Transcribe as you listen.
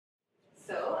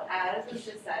as was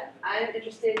just said, I'm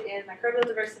interested in microbial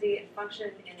diversity and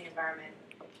function in the environment.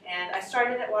 And I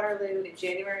started at Waterloo in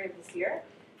January of this year.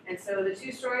 And so the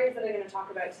two stories that I'm going to talk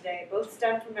about today both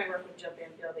stem from my work with Jill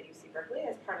Banfield at UC Berkeley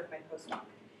as part of my postdoc.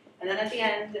 And then at the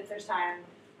end, if there's time,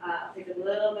 I'll take a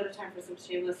little bit of time for some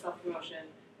shameless self-promotion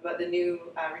about the new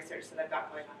research that I've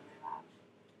got going on in my lab.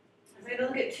 I'm going to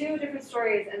look at two different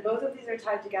stories, and both of these are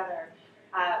tied together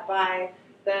by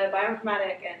the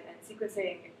bioinformatic and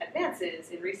sequencing advances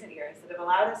in recent years that have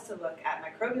allowed us to look at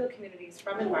microbial communities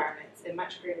from environments in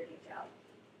much greater detail.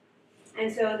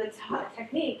 And so the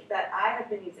technique that I have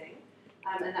been using,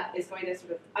 and that is going to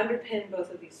sort of underpin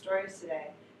both of these stories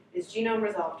today, is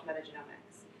genome-resolved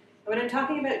metagenomics. And when I'm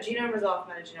talking about genome-resolved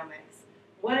metagenomics,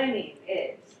 what I mean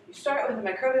is you start with a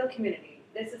microbial community.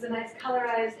 This is a nice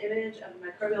colorized image of a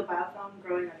microbial biofilm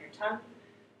growing on your tongue.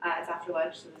 It's after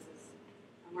lunch, so this is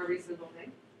a more reasonable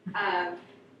thing.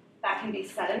 That can be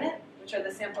sediment, which are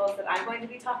the samples that I'm going to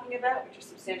be talking about, which are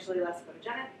substantially less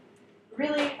photogenic.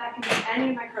 Really, that can be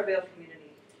any microbial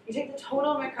community. You take the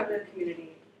total microbial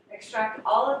community, extract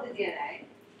all of the DNA.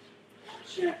 I'm not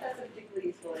sure if that's a particularly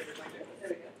useful laser pointer, but there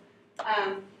we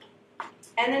go.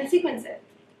 And then sequence it.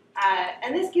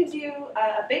 And this gives you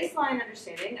a baseline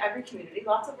understanding of every community.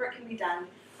 Lots of work can be done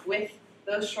with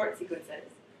those short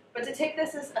sequences. But to take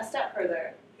this a step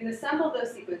further, you can assemble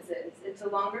those sequences into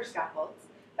longer scaffolds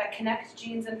that connect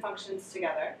genes and functions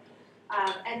together.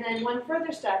 And then one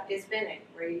further step is binning,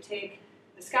 where you take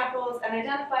the scaffolds and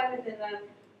identify within them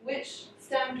which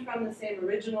stemmed from the same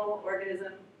original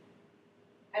organism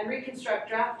and reconstruct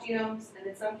draft genomes, and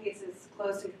in some cases,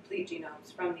 close to complete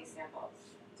genomes from these samples.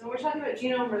 So when we're talking about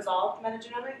genome-resolved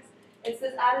metagenomics, it's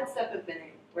this added step of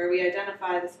binning, where we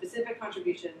identify the specific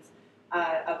contributions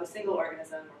of a single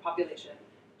organism or population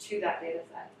to that data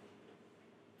set.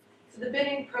 So the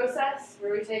binning process,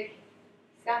 where we take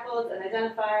scaffolds and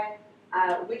identify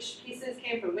which pieces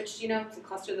came from which genomes and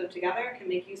cluster them together, can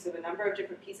make use of a number of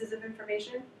different pieces of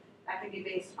information. That can be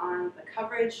based on the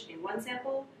coverage in one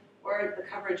sample or the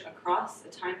coverage across a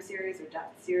time series or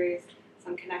depth series,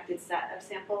 some connected set of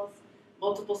samples.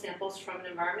 Multiple samples from an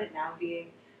environment now being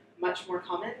much more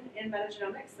common in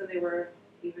metagenomics than they were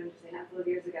even just a handful of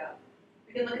years ago.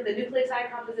 We can look at the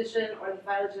nucleotide composition or the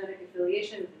phylogenetic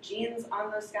affiliation of the genes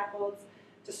on those scaffolds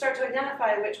to start to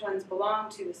identify which ones belong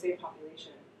to the same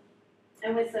population.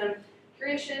 And with some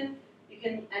curation, you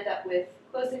can end up with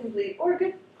close to complete or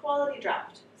good quality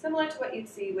draft, similar to what you'd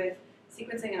see with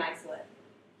sequencing an isolate.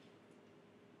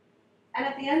 And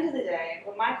at the end of the day,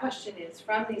 what my question is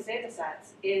from these data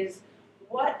sets is,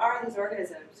 what are these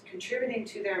organisms contributing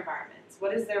to their environments?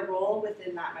 What is their role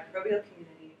within that microbial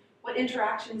community? What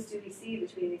interactions do we see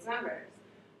between these members?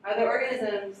 Are there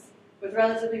organisms with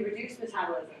relatively reduced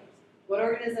metabolisms? What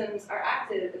organisms are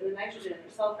active in the nitrogen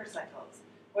or sulfur cycles?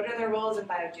 What are their roles in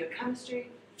biogeochemistry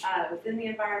within the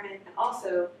environment? And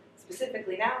also,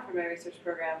 specifically now for my research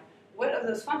program, what of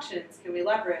those functions can we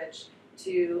leverage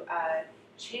to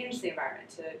change the environment,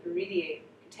 to remediate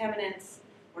contaminants,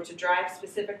 or to drive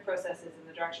specific processes in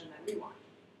the direction that we want?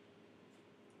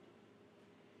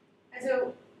 And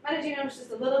so metagenomes,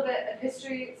 just a little bit of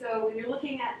history. So when you're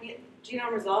looking at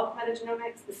genome-resolved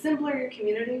metagenomics, the simpler your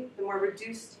community, the more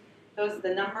reduced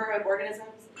the number of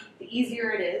organisms, the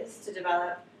easier it is to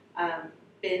develop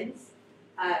bins.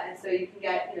 And so you can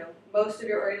get most of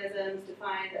your organisms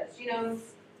defined as genomes.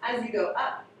 As you go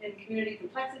up in community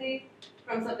complexity,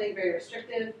 from something very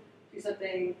restrictive to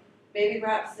something maybe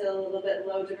perhaps still a little bit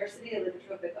low diversity, a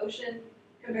lithotrophic ocean,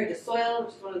 compared to soil,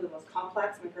 which is one of the most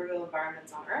complex microbial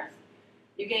environments on Earth.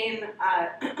 You gain,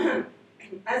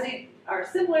 as you are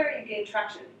simpler, you gain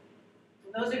traction.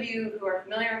 And those of you who are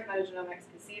familiar with metagenomics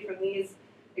can see from these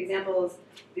examples,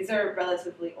 these are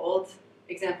relatively old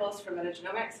examples for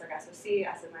metagenomics, like SOC,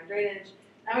 acid mine drainage.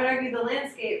 I would argue the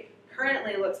landscape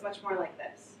currently looks much more like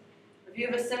this. A view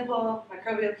of a simple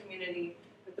microbial community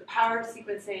with the power of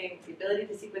sequencing, the ability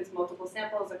to sequence multiple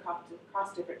samples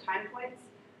across different time points.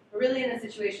 We're really in a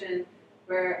situation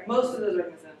where most of those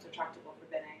organisms are tractable for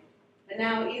binning. And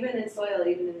now, even in soil,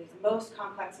 even in these most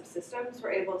complex of systems,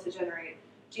 we're able to generate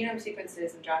genome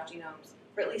sequences and draft genomes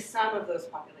for at least some of those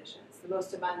populations, the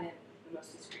most abundant, the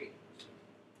most discrete.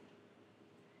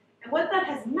 And what that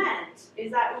has meant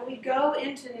is that when we go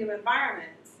into new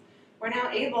environments, we're now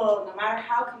able, no matter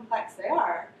how complex they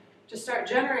are, to start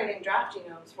generating draft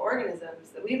genomes for organisms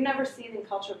that we've never seen in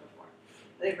culture before.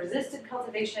 They've resisted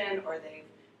cultivation, or they've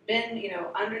been,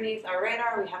 underneath our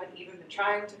radar. We haven't even been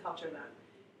trying to culture them.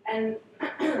 And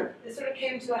this sort of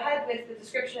came to a head with the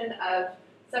description of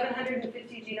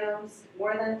 750 genomes,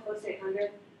 more than close to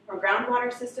 800, from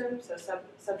groundwater systems, so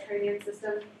subterranean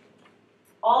systems,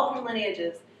 all from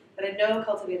lineages that but had no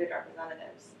cultivated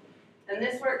representatives. And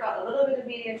this work got a little bit of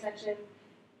media attention.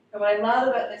 And what I love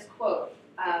about this quote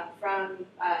from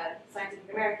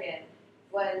Scientific American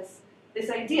was this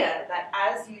idea that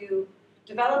as you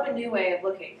develop a new way of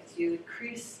looking, as you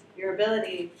increase your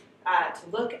ability to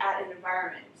look at an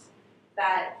environment,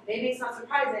 that maybe it's not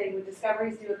surprising when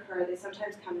discoveries do occur, they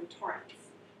sometimes come in torrents.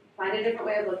 Find a different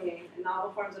way of looking, and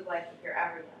novel forms of life appear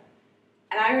everywhere.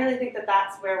 And I really think that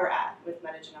that's where we're at with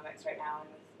metagenomics right now, and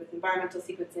with environmental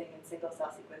sequencing and single-cell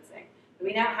sequencing. And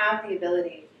we now have the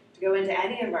ability to go into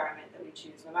any environment that we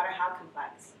choose, no matter how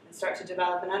complex, and start to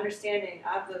develop an understanding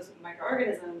of those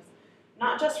microorganisms,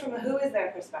 not just from a who is their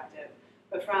perspective,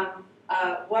 but from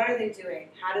what are they doing,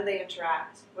 how do they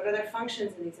interact, what are their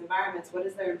functions in these environments, what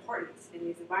is their importance in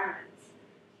these environments.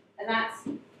 And that's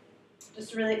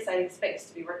just a really exciting space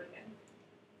to be working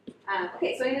in.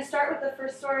 Okay, so I'm going to start with the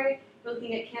first story. We're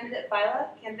looking at candidate phyla.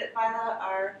 Candidate phyla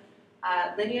are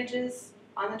lineages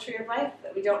on the tree of life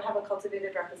that we don't have a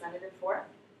cultivated representative for,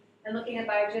 and looking at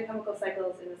biogeochemical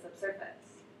cycles in the subsurface.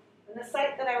 And the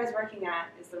site that I was working at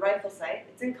is the Rifle site.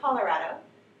 It's in Colorado.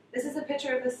 This is a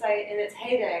picture of the site in its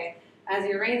heyday as a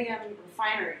uranium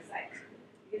refinery site.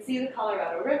 You can see the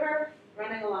Colorado River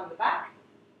running along the back,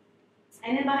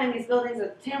 and in behind these buildings are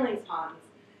the tailings ponds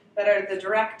that are the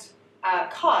direct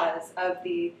cause of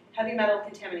the heavy metal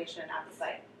contamination at the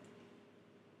site.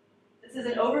 This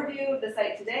is an overview of the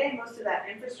site today. Most of that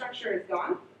infrastructure is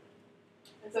gone.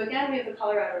 And so again, we have the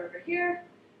Colorado River here.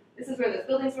 This is where those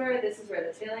buildings were. This is where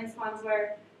the tailings ponds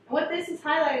were. And what this is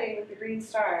highlighting with the green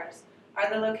stars are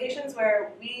the locations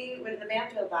where we, with the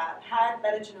Banfield lab, had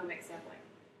metagenomic sampling.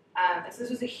 And so this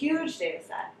was a huge data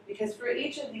set, because for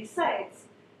each of these sites,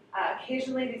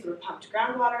 occasionally these were pumped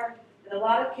groundwater. In a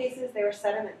lot of cases, they were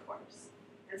sediment cores.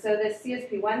 And so this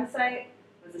CSP1 site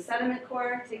was a sediment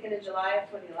core taken in July of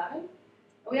 2011. And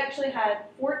we actually had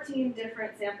 14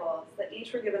 different samples that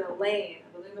each were given a lane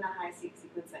of Illumina high-seq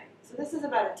sequencing. So this is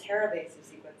about a terabase of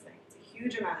sequencing. It's a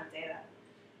huge amount of data.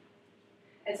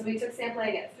 And so we took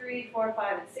sampling at 3, 4,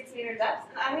 5, and 6 meter depths.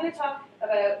 And I'm going to talk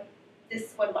about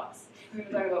this one box. I'm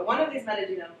going to talk about one of these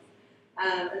metagenomes.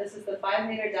 And this is the 5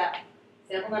 meter depth,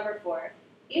 sample number 4.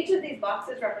 Each of these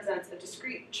boxes represents a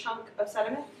discrete chunk of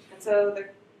sediment. And so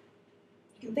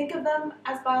you can think of them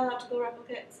as biological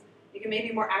replicates. You can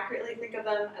maybe more accurately think of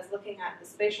them as looking at the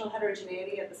spatial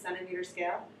heterogeneity at the centimeter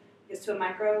scale. Because to a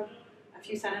micro, a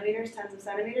few centimeters, tens of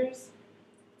centimeters,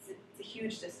 it's a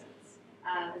huge distance.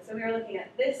 And so we were looking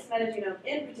at this metagenome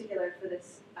in particular for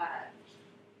this,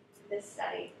 this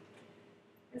study.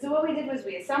 And so what we did was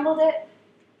we assembled it,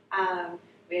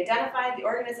 we identified the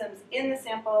organisms in the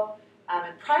sample,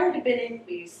 and prior to binning,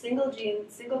 we used single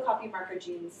copy marker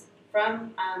genes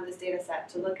from this data set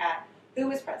to look at who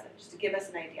was present, just to give us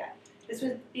an idea. This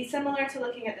would be similar to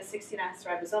looking at the 16S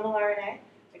ribosomal RNA,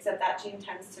 except that gene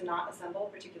tends to not assemble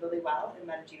particularly well in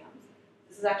metagenomes.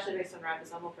 This is actually based on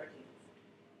ribosomal proteins.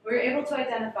 We were able to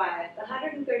identify the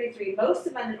 133 most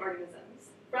abundant organisms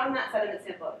from that sediment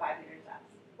sample at 5 meter depth.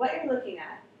 What you're looking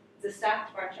at is a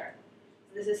stacked bar chart.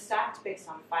 So this is stacked based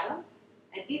on phylum,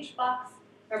 and each box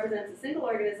represents a single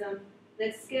organism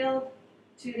that's scaled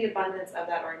to the abundance of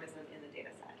that organism in the data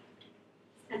set.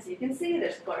 And so you can see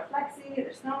there's Chloroflexi,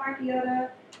 there's Snowmarchiota,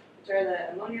 which are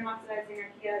the ammonium oxidizing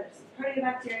archaea, there's some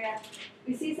proteobacteria.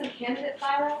 We see some candidate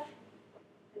phyla,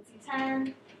 C10,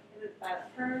 candidate phyla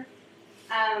per.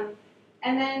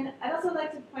 And then I'd also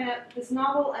like to point out this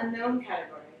novel unknown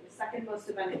category, the second most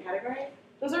abundant category.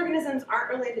 Those organisms aren't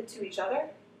related to each other.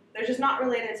 They're just not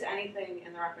related to anything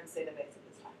in the reference database at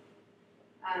this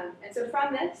time. And so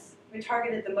from this, we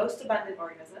targeted the most abundant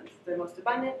organisms. They're most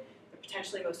abundant, they're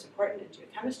potentially most important in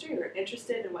geochemistry. We were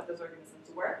interested in what those organisms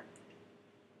were.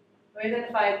 We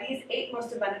identified these 8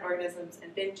 most abundant organisms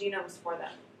and bin genomes for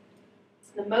them.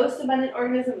 The most abundant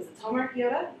organism is the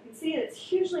Tomarchiota. You can see it's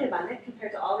hugely abundant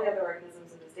compared to all the other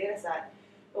organisms in this data set.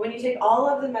 But when you take all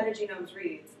of the metagenome's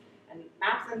reads and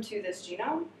map them to this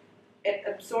genome, it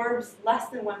absorbs less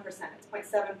than 1%. It's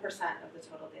 0.7% of the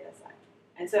total data set.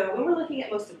 And so when we're looking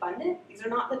at most abundant, these are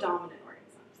not the dominant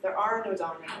organisms. There are no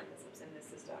dominant organisms in this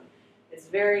system. It's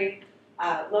very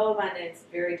low abundance,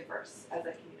 very diverse as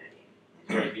a community.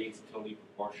 Are these totally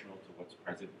proportional to what's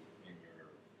present in your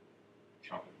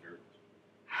chunk of dirt?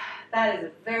 That is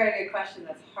a very good question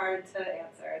that's hard to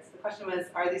answer. The question was,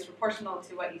 are these proportional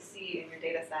to what you see in your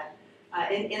data set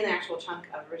in the actual chunk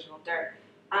of original dirt?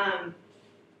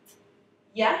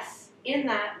 Yes, in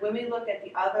that when we look at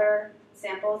the other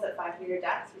samples at 5 meter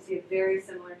depths, we see a very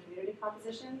similar community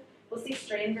composition. We'll see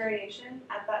strain variation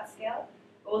at that scale,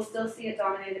 but we'll still see it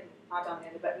dominated, not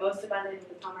dominated, but most abundant with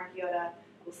the Tomarchiota.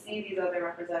 We'll see these other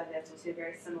representatives. We'll see a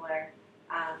very similar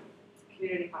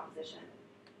community composition.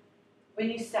 When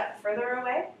you step further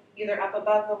away, either up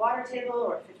above the water table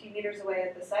or 50 meters away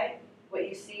at the site, what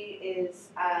you see is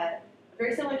a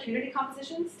very similar community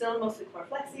composition, still mostly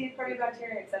chloroflexi,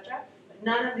 proteobacteria, etc., but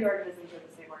none of the organisms are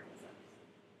the same organisms.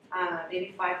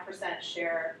 Maybe 5%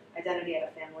 share identity at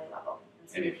a family level.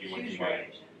 And if you went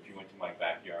to my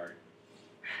backyard.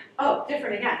 Oh,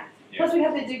 different again. Yeah. Plus we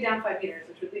have to dig down 5 meters,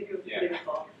 which would leave you with pretty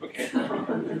full. Okay.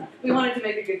 So, we wanted to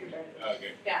make a good comparison.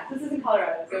 Okay. Yeah, this is in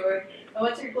Colorado, so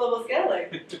what's your global scale?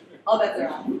 Like, all bets are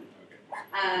off.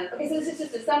 Okay, so this is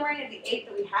just a summary of the 8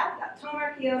 that we had. Got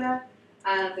Tomar, Kiona.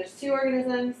 There's 2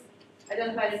 organisms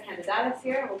identified as candidatus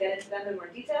here. We'll get into them in more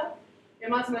detail.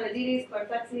 Dermatomonadides,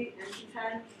 chloroflexi,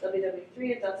 NC10,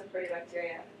 WW3, and delta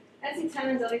proteobacteria. NC10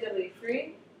 and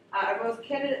WW3 are both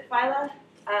candidate phyla,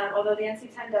 although the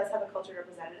NC10 does have a culture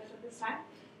representative at this time.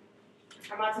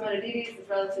 Dermatomonadides is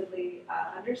relatively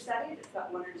understudied. It's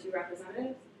got 1 or 2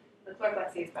 representatives. The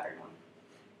chloroflexi is better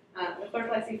known. The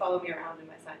chloroflexi followed me around in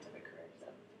my scientific career, so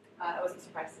I wasn't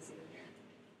surprised to see them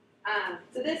here.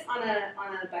 So this on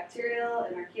a bacterial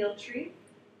and archaeal tree,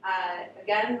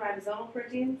 again, ribosomal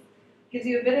proteins, gives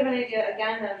you a bit of an idea,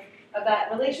 again, of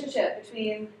that relationship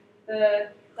between the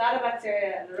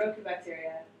Bladobacteria and the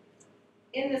Rokubacteria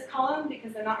in this column,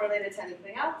 because they're not related to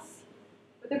anything else,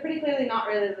 but they're pretty clearly not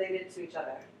really related to each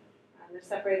other. They're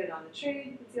separated on the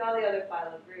tree. You can see all the other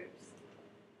phyla groups.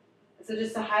 And so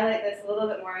just to highlight this a little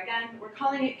bit more again, we're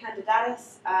calling it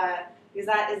candidatus because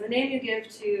that is the name you give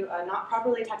to a not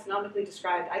properly taxonomically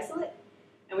described isolate,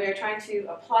 and we are trying to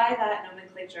apply that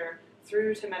nomenclature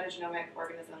through to metagenomic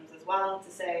organisms as well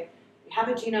to say we have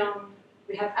a genome,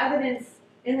 we have evidence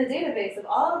in the database of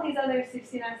all of these other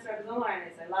 16S ribosomal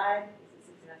RNAs. I lied, this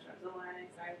is 16S ribosomal RNA,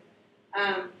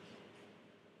 sorry.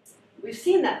 We've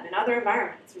seen them in other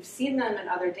environments. We've seen them in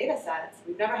other data sets.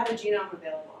 We've never had a genome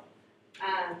available.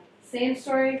 Same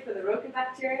story for the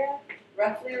Rokubacteria,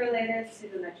 roughly related to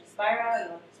the Nitrospira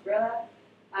and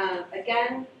Locust.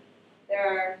 Again, there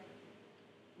are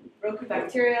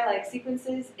Rokubacteria-like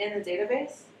sequences in the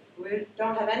database. We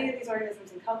don't have any of these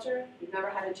organisms in culture. We've never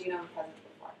had a genome present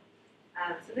before.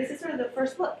 So this is sort of the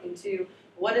first look into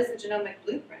what is the genomic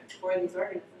blueprint for these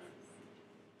organisms.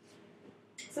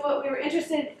 So what we were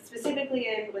interested specifically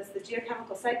in was the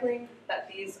geochemical cycling that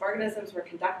these organisms were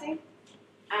conducting.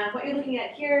 What you're looking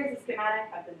at here is a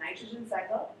schematic of the nitrogen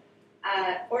cycle.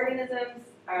 Organisms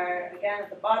are, again, at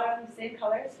the bottom, same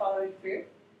colors following through.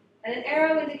 And an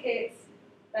arrow indicates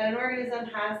that an organism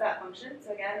has that function.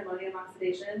 So again, ammonium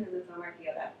oxidation in the Tomar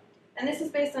Kiota. And this is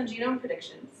based on genome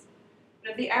predictions.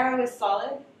 But if the arrow is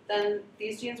solid, then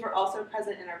these genes were also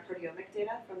present in our proteomic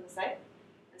data from the site.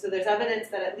 And so there's evidence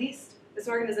that at least this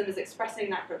organism is expressing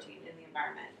that protein in the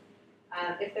environment.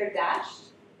 If they're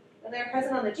dashed, then they're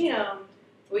present on the genome,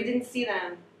 but we didn't see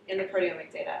them in the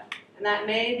proteomic data. And that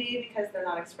may be because they're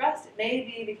not expressed. It may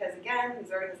be because, again, these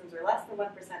organisms are less than 1%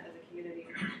 of the community.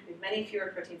 They have many fewer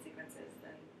protein sequences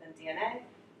than DNA.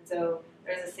 And so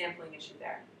there's a sampling issue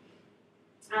there.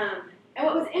 And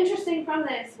what was interesting from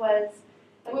this was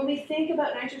that when we think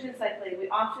about nitrogen cycling, we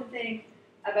often think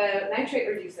about nitrate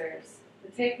reducers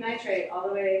that take nitrate all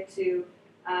the way to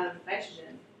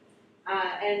nitrogen.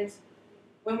 And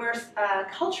when we're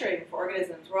culturing for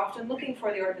organisms, we're often looking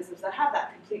for the organisms that have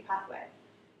that complete pathway.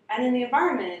 And in the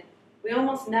environment, we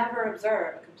almost never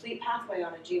observe a complete pathway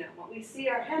on a genome. What we see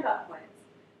are handoff points,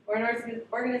 where an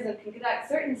organism can conduct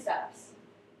certain steps,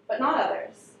 but not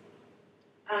others.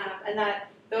 And that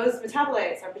those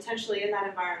metabolites are potentially in that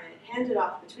environment, handed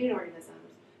off between organisms,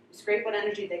 who scrape what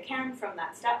energy they can from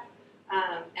that step,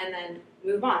 and then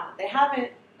move on. They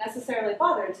haven't necessarily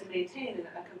bothered to maintain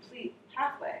a complete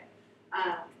pathway,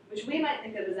 which we might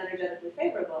think of as energetically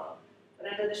favorable,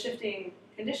 but under the shifting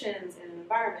conditions in an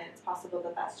environment, it's possible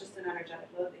that that's just an energetic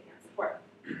load they can't support.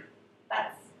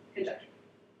 That's conjecture.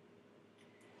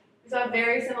 We saw a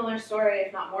very similar story,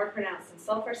 if not more pronounced, in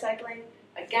sulfur cycling.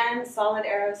 Again, solid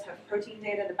arrows have protein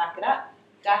data to back it up.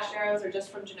 Dashed arrows are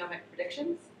just from genomic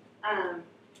predictions.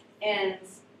 And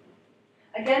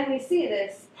again, we see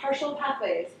this partial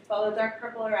pathways, follow dark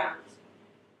purple around.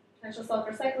 Potential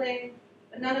sulfur cycling,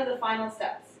 but none of the final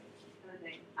steps. Kind of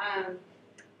thing.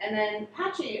 And then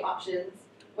patchy options,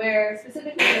 where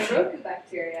specifically the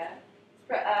Rokubacteria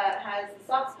has the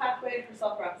SOX pathway for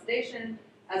sulfur oxidation,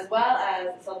 as well as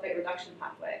the sulfate reduction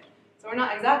pathway. So we're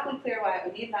not exactly clear why it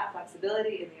would need that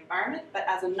flexibility in the environment, but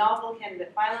as a novel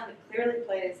candidate phylum, it clearly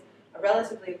plays a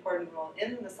relatively important role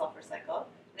in the sulfur cycle.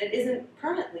 And it isn't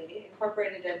currently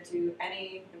incorporated into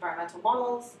any environmental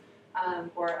models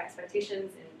or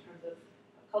expectations in terms of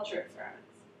culture experiments.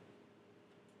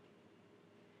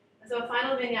 And so a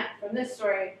final vignette from this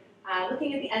story,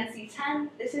 Looking at the NC10,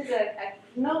 this is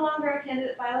no longer a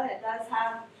candidate phyla. It does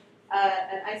have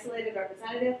an isolated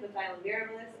representative,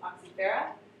 Methylobirabilis oxyphera.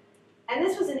 And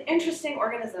this was an interesting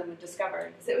organism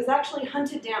discovered, because it was actually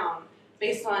hunted down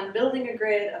based on building a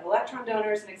grid of electron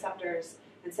donors and acceptors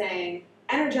and saying,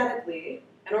 energetically,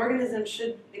 an organism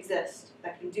should exist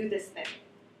that can do this thing.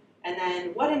 And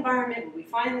then what environment would we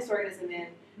find this organism in?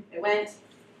 They went,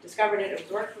 discovered it. It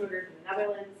was work from a group in the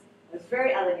Netherlands. It was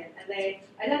very elegant. And they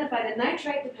identified a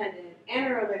nitrite-dependent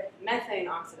anaerobic methane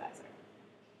oxidizer.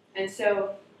 And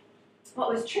so what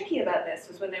was tricky about this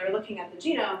was when they were looking at the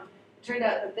genome, it turned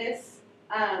out that this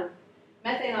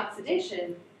methane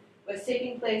oxidation was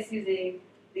taking place using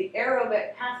the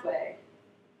aerobic pathway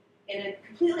in a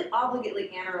completely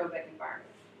obligately anaerobic environment,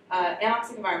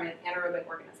 anoxic environment, anaerobic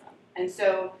organism. And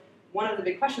so one of the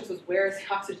big questions was, where is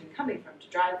the oxygen coming from to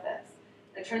drive this?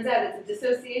 And it turns out it's a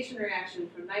dissociation reaction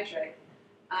from nitrite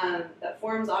that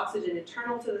forms oxygen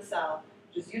internal to the cell,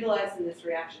 which is utilized in this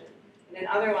reaction in an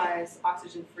otherwise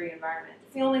oxygen-free environment.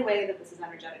 It's the only way that this is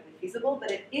energetically feasible, but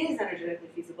it is energetically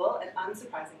feasible, and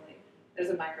unsurprisingly, there's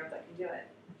a microbe that can do it.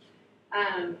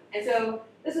 And so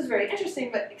this was very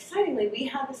interesting, but excitingly, we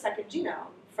had the second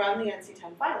genome from the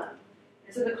NC10 phylum.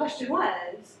 And so the question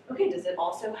was, okay, does it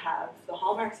also have the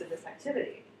hallmarks of this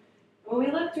activity? And when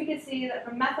we looked, we could see that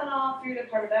from methanol through to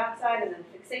carbon dioxide and then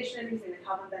fixation using the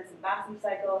Kalman-Benson-Bassam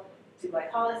cycle to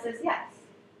glycolysis, yes,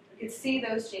 we could see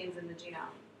those genes in the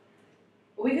genome.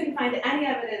 But we couldn't find any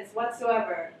evidence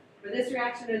whatsoever for this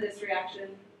reaction or this reaction.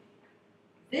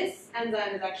 This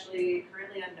enzyme is actually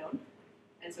currently unknown,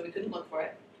 and so we couldn't look for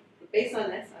it. But based on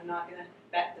this, I'm not going to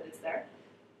bet that it's there.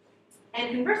 And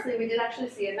conversely, we did actually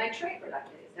see a nitrate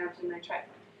reductase down to nitrite.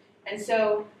 And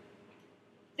so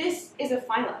this is a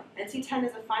phylum. NC10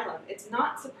 is a phylum. It's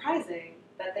not surprising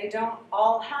that they don't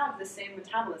all have the same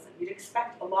metabolism. You'd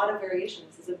expect a lot of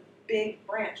variations. This is a big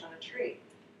branch on a tree.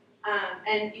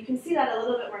 And you can see that a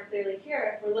little bit more clearly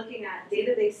here if we're looking at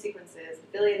database sequences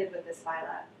affiliated with this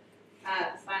phylum.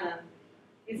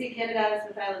 You can see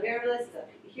Candidatus methylobirabilis is up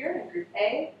here in group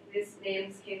A. These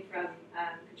names came from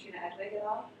Katrina Edwig et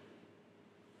al.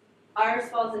 Ours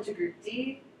falls into group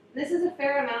D. This is a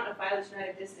fair amount of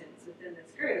phylogenetic distance within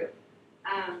this group.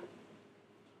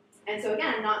 And so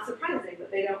again, not surprising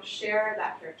that they don't share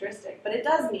that characteristic. But it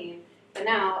does mean that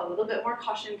now a little bit more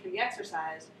caution can be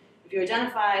exercised. If you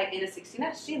identify in a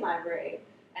 16S gene library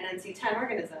an NC10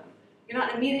 organism, you're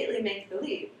not immediately make the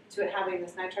leap to it having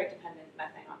this nitrite-dependent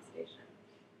methane oxidation.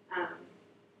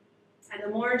 And the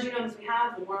more genomes we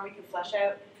have, the more we can flesh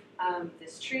out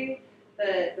this tree,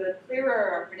 the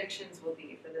clearer our predictions will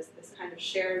be for this kind of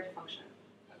shared function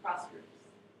across groups.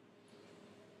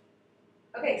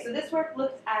 Okay, so this work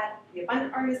looked at the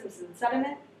abundant organisms in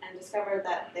sediment and discovered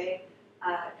that they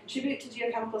contribute to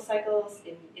geochemical cycles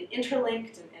in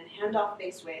interlinked and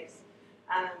handoff-based ways.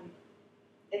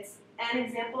 It's an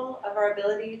example of our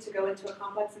ability to go into a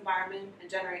complex environment and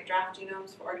generate draft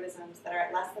genomes for organisms that are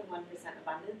at less than 1%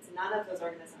 abundance. None of those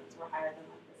organisms were higher than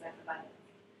 1% abundance.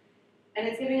 And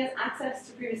it's giving us access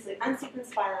to previously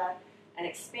unsequenced phyla and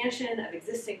expansion of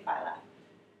existing phyla.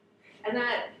 And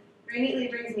that very neatly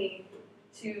brings me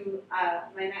to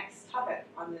my next topic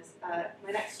on this,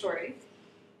 my next story.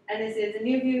 And this is a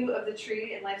new view of the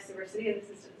tree in life's diversity, and this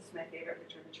is my favorite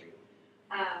picture of the tree.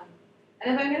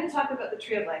 And if I'm going to talk about the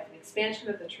tree of life, and expansion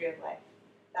of the tree of life,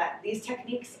 that these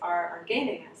techniques are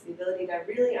gaining us the ability to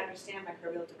really understand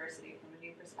microbial diversity from a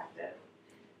new perspective,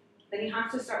 then you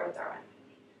have to start with Darwin.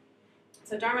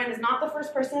 So Darwin is not the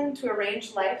first person to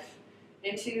arrange life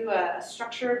into a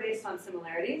structure based on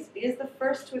similarities, but he is the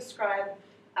first to ascribe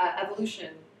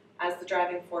evolution as the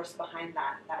driving force behind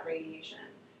that radiation.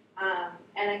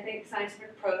 And I think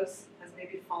scientific prose has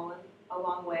maybe fallen a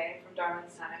long way from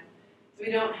Darwin's time. So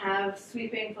we don't have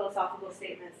sweeping philosophical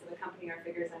statements that accompany our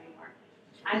figures anymore.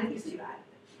 I think it's too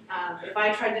bad. If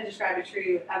I tried to describe a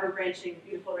tree with ever-branching,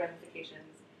 beautiful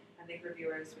ramifications, I think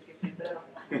reviewers would give me a bit of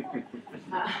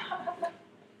a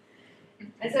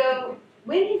And so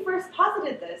when he first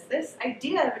posited this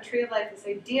idea of a tree of life, this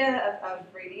idea of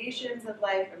radiations of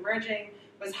life emerging,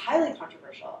 was highly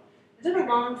controversial. It took a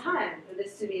long time for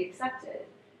this to be accepted.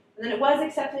 And then it was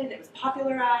accepted, it was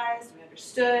popularized, we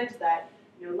understood that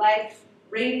life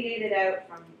radiated out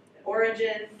from the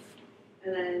origin,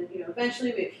 and then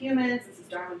eventually we have humans. This is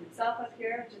Darwin himself up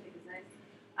here, which I think is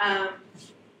nice.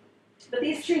 But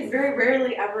these trees very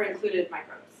rarely ever included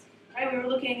microbes. Right? We were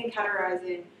looking and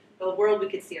categorizing the world we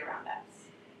could see around us.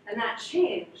 And that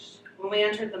changed when we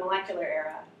entered the molecular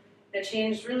era. It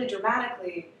changed really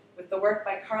dramatically with the work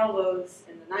by Carl Woese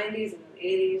in the 90s and the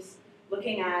 80s,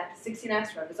 looking at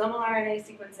 16S ribosomal RNA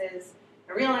sequences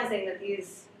and realizing that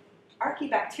these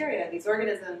archaebacteria, these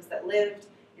organisms that lived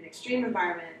in extreme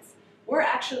environments, were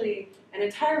actually an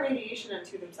entire radiation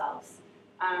unto themselves,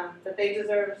 that they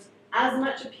deserved as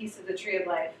much a piece of the tree of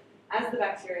life as the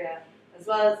bacteria, as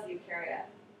well as the eukarya.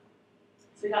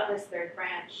 So we got this third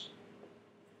branch.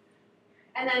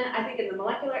 And then I think in the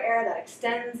molecular era, that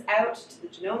extends out to the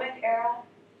genomic era.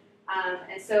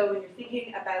 And so when you're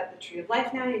thinking about the tree of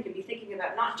life now, you can be thinking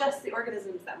about not just the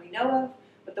organisms that we know of,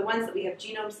 but the ones that we have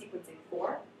genome sequencing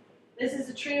for. This is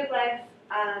a tree of life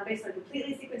based on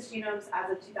completely sequenced genomes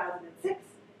as of 2006.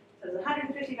 So there's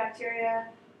 150 bacteria,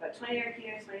 about 20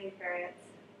 archaea, 20 eukaryotes.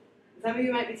 Some of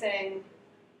you might be saying,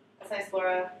 that's nice,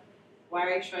 Laura. Why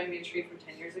are you showing me a tree from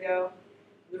 10 years ago?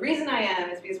 The reason I am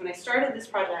is because when I started this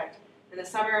project in the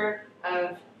summer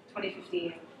of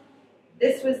 2015,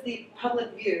 this was the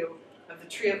public view of the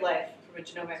tree of life from a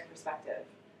genomic perspective.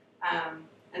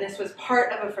 And this was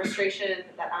part of a frustration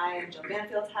that I and Jill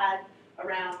Banfield had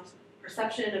around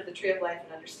perception of the tree of life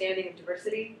and understanding of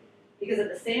diversity. Because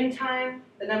at the same time,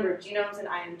 the number of genomes in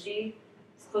IMG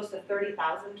was close to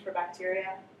 30,000 for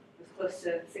bacteria. It was close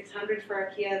to 600 for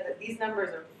archaea. That these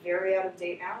numbers are very out of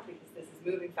date now because this is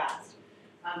moving fast.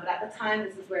 But at the time,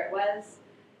 this is where it was.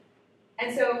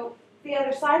 And so the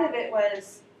other side of it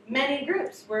was many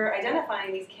groups were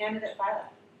identifying these candidate phyla.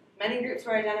 Many groups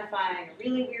were identifying a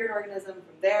really weird organism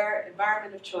from their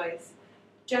environment of choice,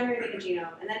 generating a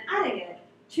genome, and then adding it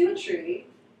to a tree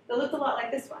that looked a lot like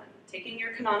this one, taking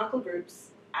your canonical groups,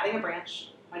 adding a branch,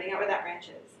 finding out where that branch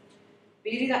is.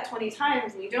 But you do that 20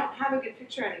 times, and you don't have a good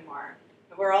picture anymore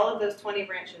of where all of those 20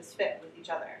 branches fit with each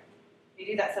other. You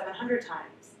do that 700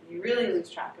 times, and you really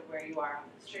lose track of where you are on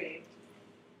this tree.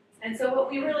 And so what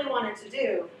we really wanted to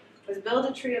do was build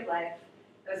a tree of life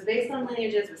that was based on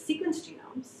lineages with sequenced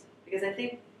genomes, because I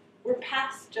think we're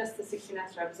past just the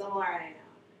 16S ribosomal RNA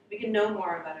now. We can know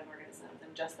more about an organism than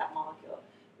just that molecule.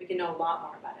 We can know a lot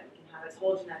more about it. We can have its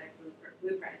whole genetic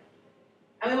blueprint.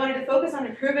 And we wanted to focus on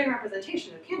improving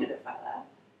representation of candidate phyla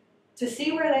to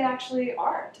see where they actually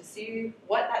are, to see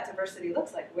what that diversity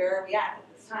looks like. Where are we at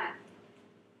this time?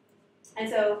 And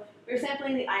so we're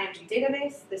sampling the IMG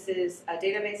database. This is a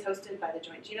database hosted by the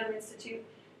Joint Genome Institute.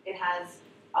 It has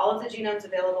all of the genomes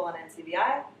available on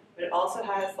NCBI, but it also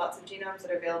has lots of genomes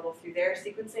that are available through their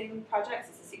sequencing projects.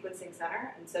 It's a sequencing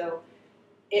center, and so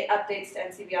it updates to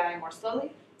NCBI more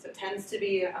slowly, so it tends to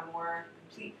be a more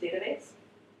complete database.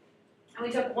 And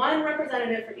we took one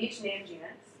representative from each named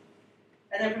genus,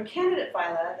 and then from candidate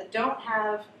phyla that don't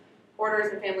have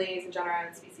orders and families and genera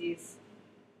and species,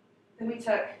 then we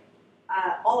took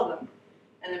all of them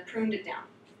and then pruned it down.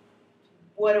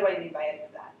 What do I mean by any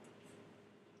of that?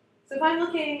 So if I'm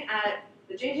looking at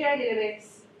the JGI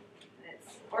database, and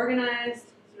it's organized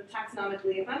sort of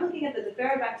taxonomically, if I'm looking at the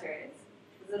Bifidobacterias,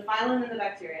 this is a phylum in the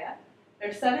bacteria, there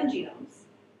are 7 genomes,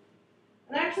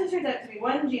 and there actually turns out to be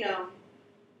 1 genome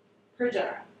per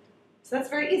genera. So that's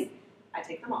very easy. I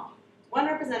take them all. 1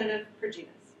 representative per genus.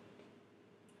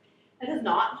 That does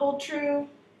not hold true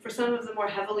for some of the more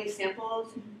heavily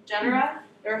sampled genera.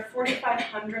 There are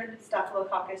 4,500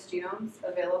 Staphylococcus genomes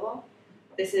available.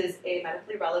 This is a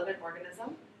medically relevant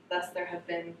organism. Thus, there have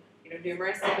been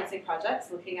numerous sequencing projects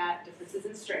looking at differences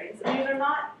in strains. And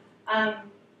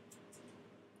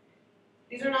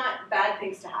these are not bad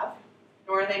things to have,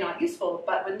 nor are they not useful.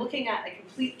 But when looking at a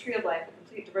complete tree of life, a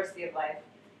complete diversity of life,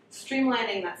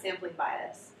 streamlining that sampling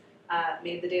bias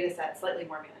made the data set slightly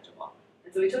more manageable.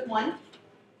 And so we took 1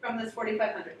 from this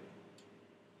 4,500.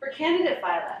 For candidate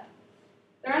phyla,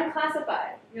 they're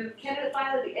unclassified. You have candidate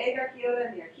phyla, the egg archaeota,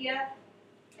 and the archaea.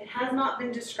 It has not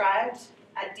been described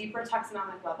at deeper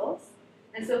taxonomic levels.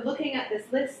 And so looking at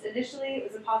this list, initially it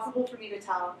was impossible for me to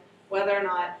tell whether or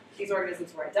not these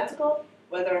organisms were identical,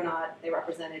 whether or not they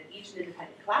represented each an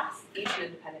independent class, each an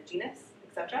independent genus,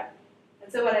 etc.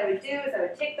 And so what I would do is I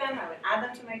would take them, I would add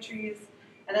them to my trees,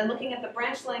 and then looking at the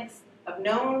branch lengths of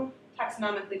known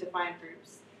taxonomically defined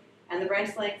groups, and the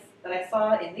branch lengths that I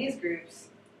saw in these groups,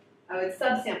 I would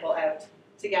subsample out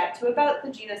to get to about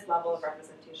the genus level of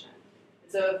representation.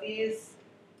 And so if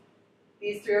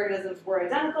these 3 organisms were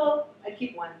identical, I'd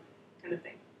keep 1 kind of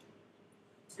thing.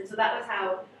 And so that was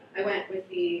how I went with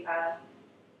the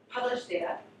published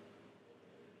data.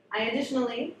 I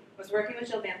additionally was working with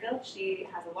Jill Banfield. She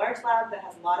has a large lab that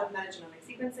has a lot of metagenomic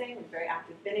sequencing and very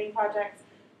active binning projects.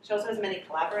 She also has many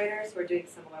collaborators who are doing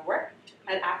similar work.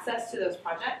 I had access to those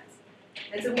projects.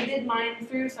 And so we did mine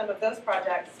through some of those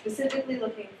projects, specifically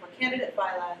looking for candidate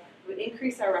phyla that would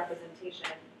increase our representation.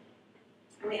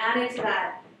 And we added to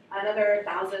that another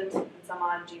 1,000 and some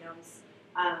odd genomes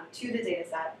to the data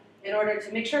set in order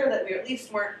to make sure that we at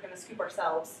least weren't going to scoop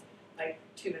ourselves like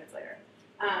 2 minutes later.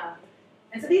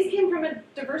 And so these came from a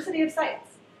diversity of sites.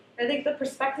 I think the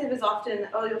perspective is often,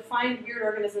 oh, you'll find weird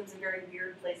organisms in very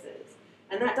weird places.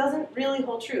 And that doesn't really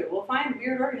hold true. We'll find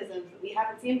weird organisms that we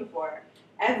haven't seen before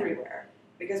everywhere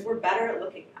because we're better at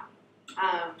looking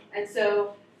now. And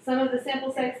so some of the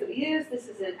sample sites that we use, this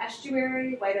is an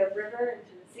estuary, White Oak River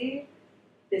in Tennessee.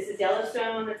 This is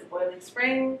Yellowstone, it's a boiling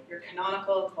spring, your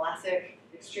canonical, classic,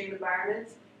 extreme environment.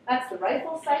 That's the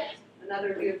rifle site,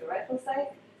 another view of the rifle site.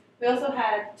 We also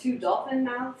had 2 dolphin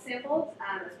mouth samples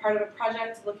as part of a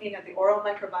project looking at the oral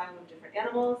microbiome of different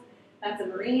animals. That's a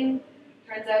marine.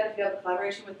 Turns out if you have a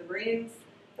collaboration with the Marines,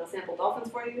 they'll sample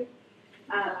dolphins for you.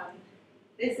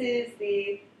 This is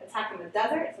the attack in the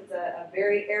desert, so it's a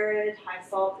very arid, high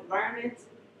salt environment.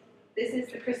 This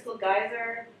is the Crystal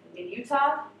Geyser in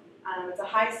Utah. It's a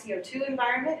high CO2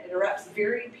 environment. It erupts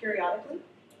very periodically,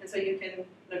 and so you can,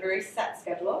 on a very set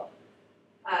schedule.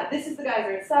 This is the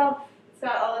geyser itself. It's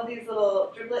got all of these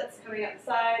little driblets coming out the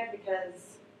side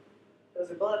because those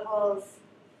are bullet holes,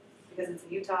 because it's in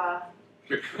Utah.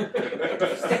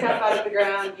 Stick up out of the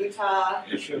ground, Utah.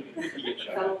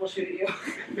 Someone will shoot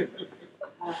at you.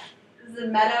 This is a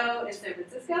meadow in San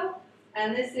Francisco,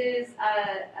 and this is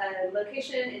a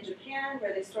location in Japan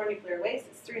where they store nuclear waste.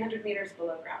 It's 300 meters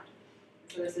below ground.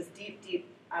 So this is deep, deep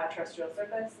terrestrial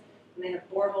surface, and they have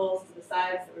boreholes to the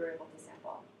sides that we were able to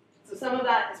sample. So some of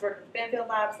that is work with the Banfield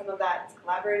Lab, some of that is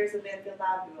collaborators with Banfield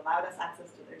Lab who allowed us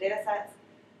access to their data sets.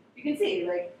 You can see,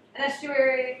 like, an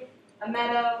estuary, a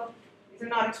meadow. These are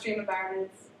not extreme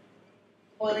environments.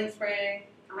 Boiling spring,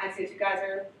 a high CO2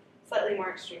 geyser, slightly more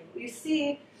extreme. You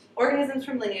see organisms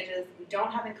from lineages that we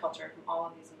don't have in culture from all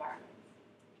of these environments.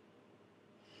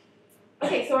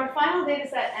 Okay, so our final data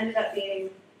set ended up being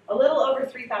a little over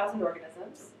 3,000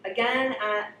 organisms, again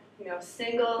at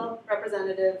single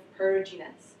representative per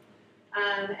genus.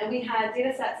 And we had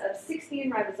data sets of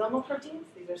 16 ribosomal proteins.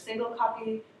 These are single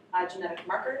copy genetic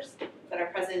markers that are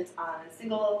present on a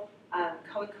single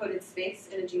co-encoded space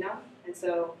in a genome. And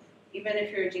so even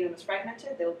if your genome is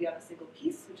fragmented, they will be on a single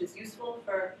piece, which is useful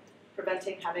for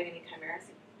preventing having any chimeric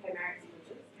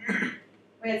sequences.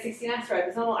 We had 16X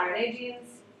ribosomal RNA genes.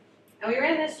 And we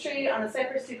ran this tree on the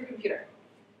Cypress supercomputer.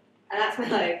 And that's when,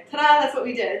 like, ta-da, that's what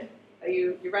we did.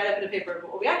 You write up in a paper,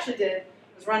 but what we actually did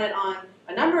was run it on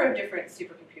a number of different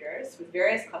supercomputers with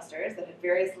various clusters that had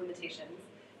various limitations.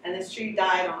 And this tree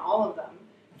died on all of them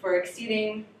for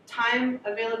exceeding time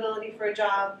availability for a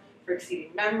job, for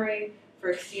exceeding memory, for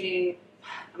exceeding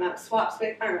amount of swap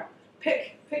space. I don't know.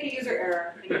 Pick a user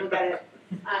error and you will get it.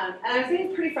 And I was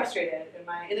getting pretty frustrated in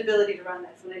my inability to run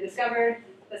this when I discovered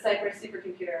the Cypress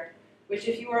supercomputer, which,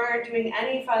 if you are doing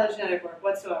any phylogenetic work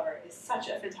whatsoever, is such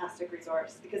a fantastic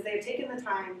resource because they've taken the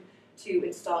time to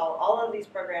install all of these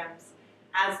programs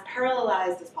as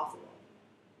parallelized as possible.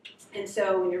 And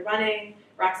so when you're running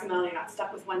RoxML, you're not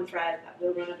stuck with one thread that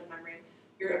will run out of memory.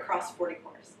 You're across 40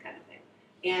 cores, kind of thing.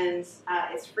 And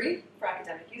it's free for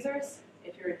academic users.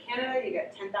 If you're in Canada, you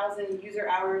get 10,000 user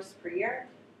hours per year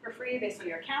for free based on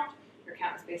your account. Your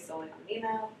account is based solely on an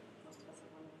email. Most of us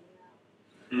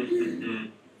have one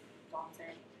email. That's all I'm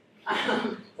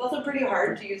saying. It's also pretty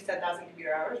hard to use 10,000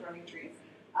 computer hours running trees,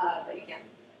 but you can.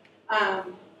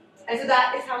 And so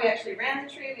that is how we actually ran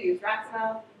the tree. We used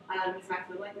RoxML. It's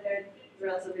maximum likelihood. It's a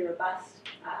relatively robust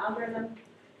algorithm.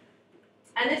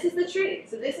 And this is the tree.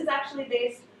 So this is actually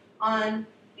based on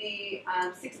the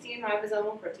 16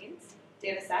 ribosomal proteins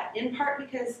data set, in part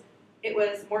because it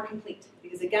was more complete.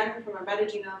 Because again, from our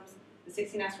metagenomes, the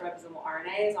 16S ribosomal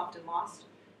RNA is often lost.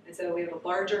 And so we have a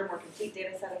larger, more complete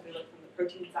data set if we look from the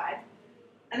protein side.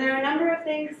 And there are a number of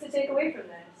things to take away from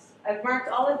this. I've marked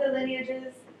all of the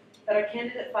lineages that are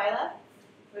candidate phyla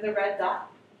with a red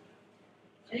dot.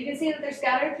 And you can see that they're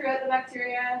scattered throughout the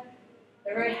bacteria.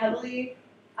 They're very heavily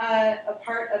a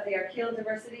part of the archaeal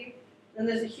diversity. Then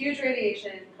there's a huge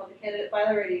radiation called the candidate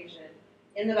phyla radiation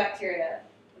in the bacteria.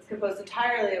 It's composed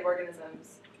entirely of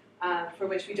organisms for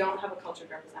which we don't have a cultured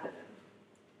representative.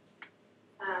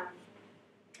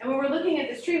 And when we're looking at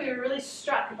this tree, we were really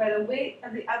struck by the weight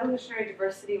of the evolutionary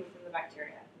diversity within the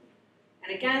bacteria.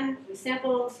 And again, we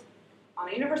sampled on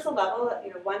a universal level,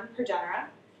 one per genera.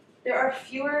 There are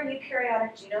fewer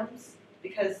eukaryotic genomes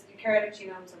because eukaryotic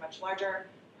genomes are much larger,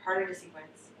 harder to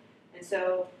sequence. And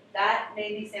so that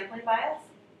may be sampling bias,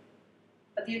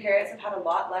 but the eukaryotes have had a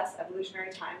lot less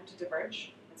evolutionary time to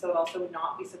diverge. And so it also would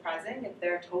not be surprising if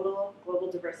their total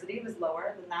global diversity was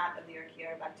lower than that of the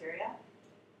archaeobacteria.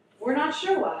 We're not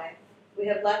sure why we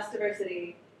have less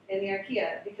diversity in the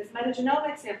archaea, because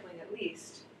metagenomic sampling, at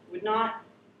least, would not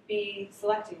be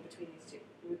selecting between these two.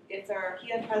 If there are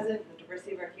archaea present, the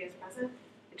diversity of archaea is present,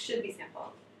 it should be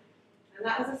sampled. And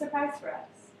that was a surprise for us.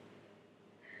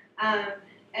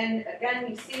 And again,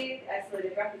 you see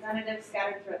isolated representatives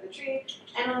scattered throughout the tree.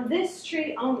 And on this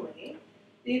tree only,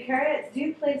 the eukaryotes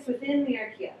do place within the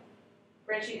archaea,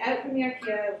 branching out from the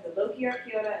archaea with the Loci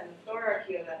archaeota and the Thor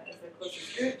archaeota as the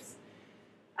closest groups.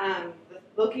 The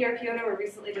Loci archaeota were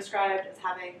recently described as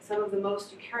having some of the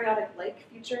most eukaryotic-like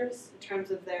features in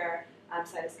terms of their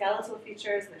cytoskeletal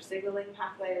features and their signaling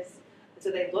pathways. And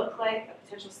so they look like a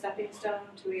potential stepping stone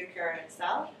to a eukaryotic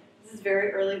cell. This is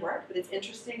very early work, but it's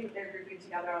interesting that they're grouping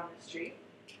together on this tree.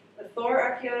 The Thor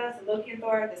archaeota, so Loki and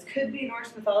Thor, this could be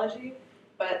Norse mythology,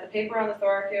 but the paper on the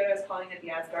Thor archaeota is calling it the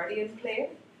Asgardian clade.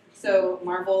 So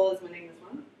Marvel is winning this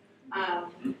one.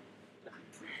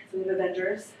 So we have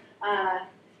Avengers.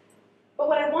 But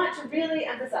what I want to really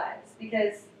emphasize,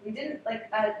 because we didn't,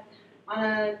 on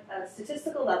a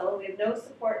statistical level, we have no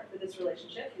support for this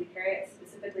relationship. We carry it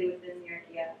specifically within the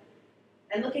archaea.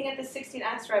 And looking at the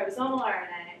 16S ribosomal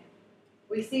RNA,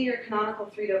 we see your canonical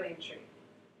three-domain tree.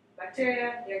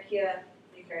 Bacteria, the archaea,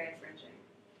 eukaryotes branching.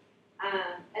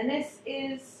 And this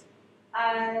is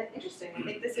interesting. I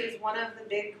think this is one of the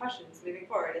big questions moving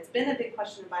forward. It's been a big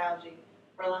question in biology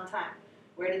for a long time.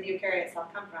 Where did the eukaryote cell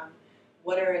come from?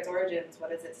 What are its origins?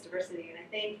 What is its diversity? And I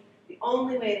think the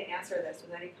only way to answer this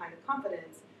with any kind of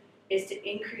confidence is to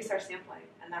increase our sampling,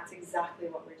 and that's exactly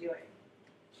what we're doing.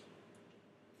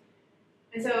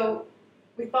 And so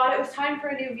we thought it was time for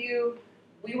a new view.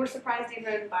 We were surprised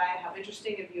even by how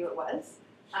interesting a view it was.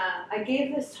 I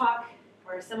gave this talk,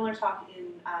 or a similar talk,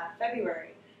 in February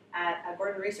at a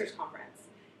Gordon Research Conference.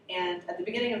 And at the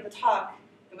beginning of the talk,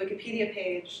 the Wikipedia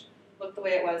page looked the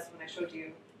way it was when I showed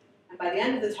you. And by the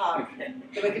end of the talk,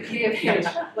 the Wikipedia page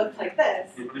looked like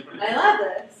this. And I love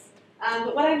this.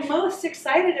 But what I'm most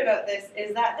excited about this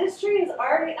is that this tree is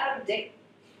already out of date.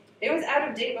 It was out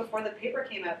of date before the paper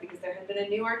came out because there had been a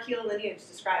new archaeal lineage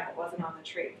described that wasn't on the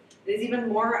tree. It is even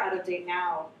more out of date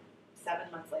now, 7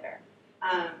 months later.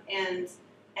 And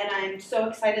I'm so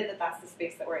excited that that's the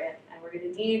space that we're in. And we're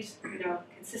going to need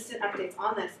consistent updates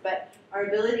on this. But our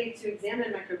ability to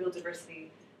examine microbial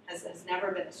diversity has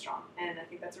never been as strong. And I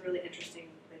think that's a really interesting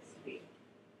place to be.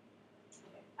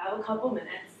 Okay, I have a couple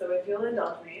minutes, so if you'll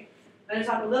indulge me, I'm going to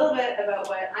talk a little bit about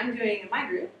what I'm doing in my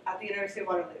group at the University of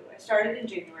Waterloo. I started in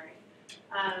January.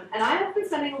 And I have been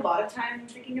spending a lot of time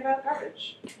thinking about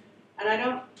garbage. And I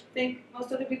don't think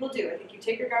most other people do. I think you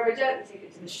take your garbage out, you take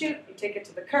it to the chute, you take it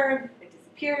to the curb, it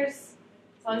disappears.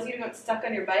 As long as you don't get stuck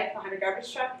on your bike behind a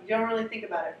garbage truck, you don't really think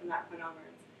about it from that point onwards.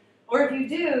 Or if you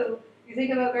do, you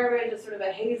think about garbage as sort of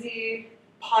a hazy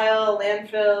pile,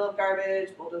 landfill,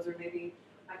 garbage, bulldozer maybe,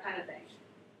 that kind of thing.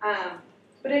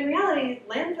 But in reality,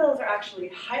 landfills are actually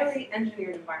highly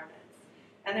engineered environments.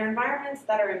 And they're environments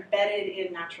that are embedded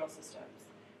in natural systems.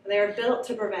 And they are built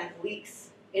to prevent leaks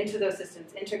into those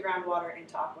systems, into groundwater,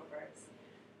 into aquifers.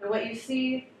 And what you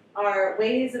see are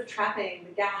ways of trapping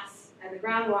the gas and the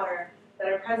groundwater that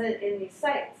are present in these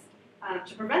sites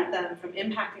to prevent them from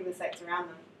impacting the sites around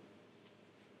them.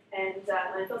 And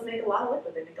landfills make a lot of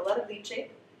liquid. They make a lot of leachate.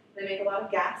 They make a lot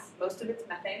of gas. Most of it's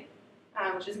methane,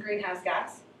 which is greenhouse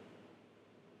gas.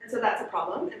 And so that's a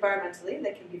problem environmentally.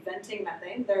 They can be venting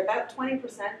methane. They're about 20%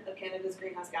 of Canada's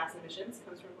greenhouse gas emissions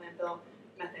comes from landfill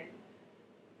methane.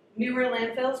 Newer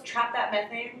landfills trap that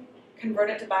methane,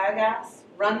 convert it to biogas,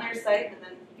 run their site, and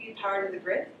then feed power to the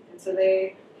grid. And so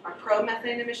they are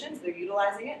pro-methane emissions. They're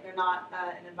utilizing it. They're not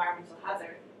an environmental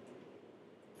hazard.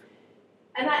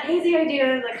 And that hazy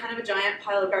idea, like kind of a giant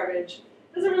pile of garbage,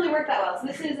 doesn't really work that well. So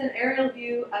this is an aerial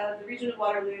view of the region of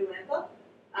Waterloo landfill.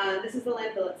 This is the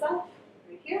landfill itself,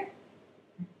 right here.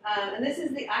 And this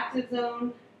is the active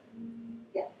zone.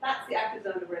 Yeah, that's the active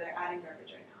zone of where they're adding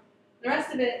garbage right now. The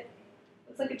rest of it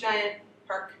looks like a giant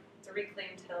park. It's a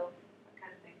reclaimed hill, that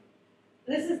kind of thing.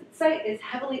 This site is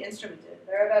heavily instrumented.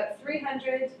 There are about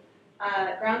 300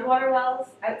 groundwater wells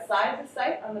outside the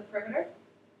site on the perimeter,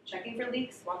 checking for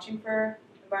leaks, watching for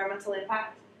environmental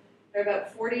impact. There are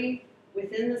about 40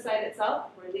 within the site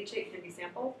itself where leachate can be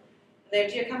sampled. And they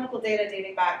have geochemical data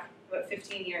dating back about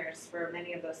 15 years for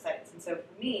many of those sites. And so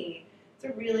for me, it's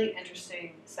a really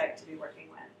interesting site to be working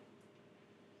with.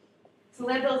 So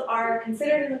landfills are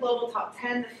considered in the global top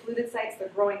 10 polluted sites. They're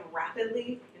growing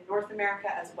rapidly in North America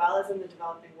as well as in the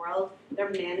developing world. They're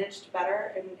managed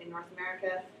better in North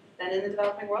America than in the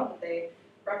developing world, but they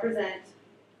represent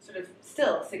sort of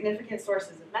still significant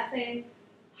sources of methane,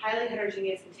 highly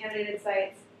heterogeneous contaminated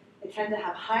sites. They tend to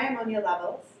have high ammonia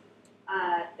levels.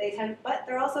 But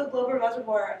they're also a global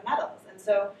reservoir of metals. And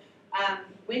so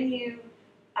when you,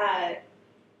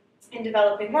 in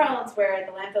developing worlds where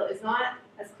the landfill is not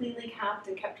as cleanly capped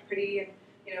and kept pretty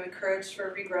and encouraged for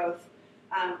regrowth,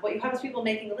 what you have is people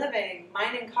making a living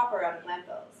mining copper out of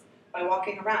landfills, by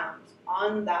walking around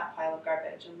on that pile of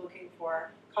garbage and looking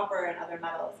for copper and other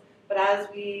metals. But as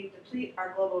we deplete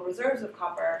our global reserves of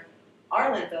copper,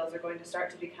 our landfills are going to start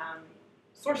to become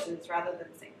sources rather than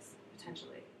sinks,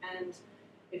 potentially. And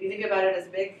if you think about it as a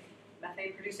big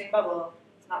methane-producing bubble,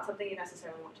 it's not something you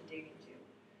necessarily want to dig into.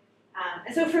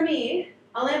 And so for me,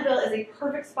 a landfill is a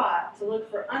perfect spot to look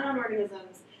for unknown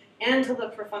organisms and to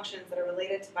look for functions that are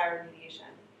related to bioremediation.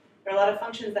 There are a lot of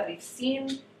functions that we've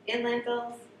seen in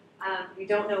landfills. We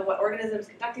don't know what organism is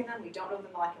conducting them. We don't know the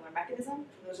molecular mechanism.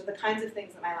 Those are the kinds of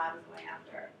things that my lab is going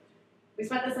after. We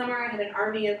spent the summer, I had an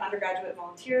army of undergraduate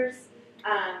volunteers,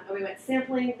 and we went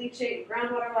sampling leachate and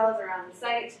groundwater wells around the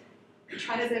site.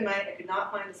 Trying as I might, I could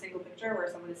not find a single picture where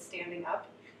someone is standing up.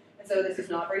 And so this is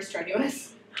not very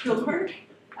strenuous field work,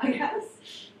 I guess.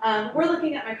 We're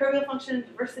looking at microbial function,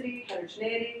 diversity,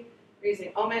 heterogeneity. We're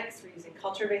using omics, we're using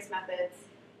culture-based methods,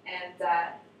 and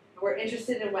we're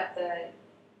interested in what the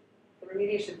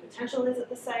remediation potential is at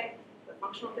the site, the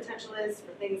functional potential is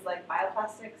for things like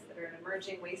bioplastics that are an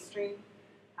emerging waste stream,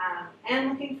 and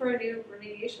looking for new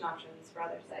remediation options for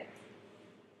other sites.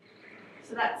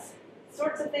 So that's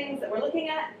sorts of things that we're looking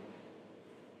at.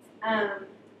 And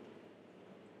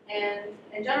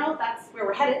in general, that's where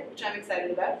we're headed, which I'm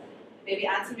excited about. Maybe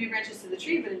add some new branches to the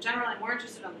tree, but in general, I'm more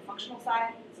interested on the functional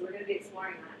side, so we're going to be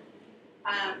exploring that.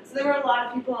 So there were a lot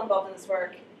of people involved in this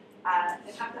work. I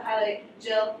have to highlight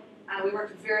Jill. We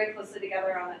worked very closely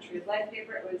together on that Tree of Life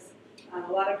paper. It was a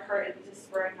lot of her impetus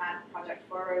spurring that project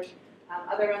forward.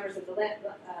 Other members of the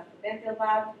Banfield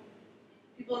Lab,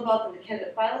 people involved in the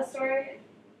candidate phyla story,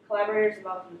 collaborators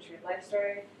involved in the Tree of Life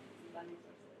story, and funding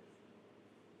sources.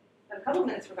 I have a couple of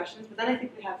minutes for questions, but then I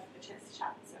think we have a chance to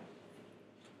chat. So.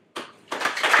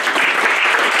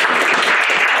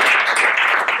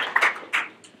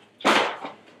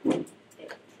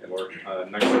 Hey, Laura,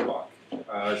 nice talk.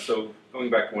 So going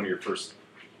back to one of your first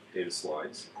data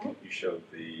slides, you showed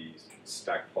the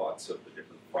stack plots of the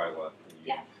different phyla, and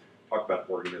you talked about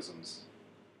organisms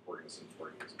for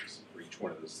each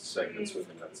one of those segments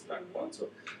within that stack plot. So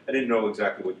I didn't know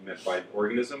exactly what you meant by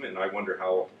organism, and I wonder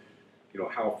how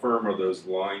firm are those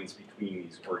lines between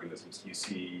these organisms? Do you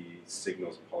see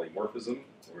signals of polymorphism,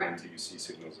 or do you see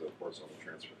signals of horizontal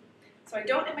transfer? So I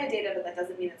don't in my data, but that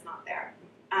doesn't mean it's not there.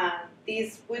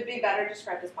 These would be better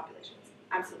described as populations,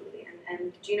 absolutely.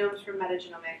 And genomes from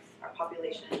metagenomics are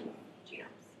population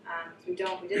genomes.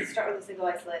 So we didn't start with a single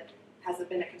isolate. It hasn't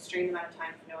been a constrained amount of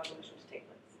time for no evolution to take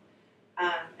place.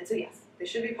 And so yes, they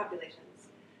should be populations.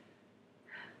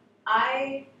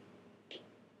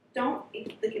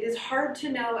 It is hard to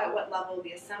know at what level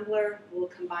the assembler will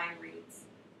combine reads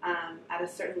at a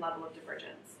certain level of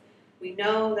divergence. We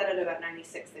know that at about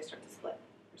 96 they start to split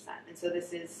 %. And so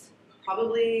this is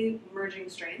probably merging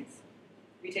strains.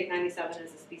 We take 97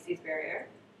 as a species barrier,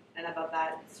 and above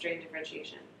that, strain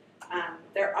differentiation.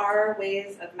 There are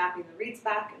ways of mapping the reads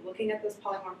back and looking at those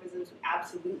polymorphisms. We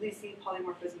absolutely see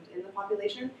polymorphisms in the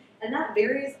population, and that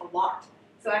varies a lot.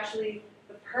 So actually,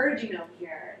 the per genome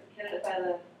here, candidate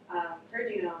phyla per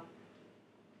genome,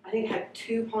 I think had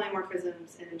 2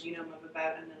 polymorphisms in a genome of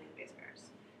about 1 million base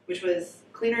pairs, which was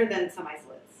cleaner than some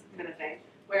isolates kind of thing.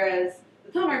 Whereas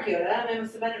the Tomarchiota, a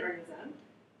mammoth-dependent organism,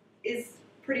 is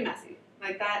pretty messy.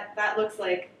 Like that looks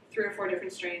like 3 or 4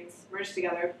 different strains merged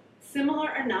together,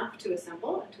 similar enough to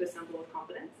assemble and to assemble with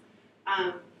confidence,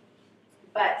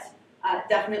 but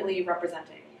definitely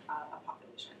representing a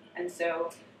population. And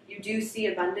so you do see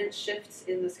abundant shifts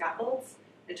in the scaffolds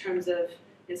in terms of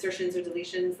insertions or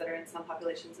deletions that are in some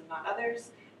populations and not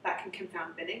others. That can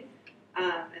confound binning.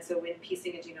 And so when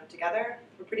piecing a genome together,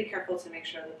 we're pretty careful to make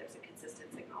sure that there's a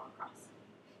consistent signal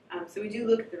across. So we do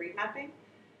look at the read mapping.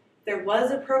 There was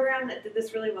a program that did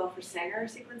this really well for Sanger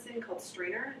sequencing called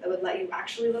Strainer that would let you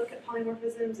actually look at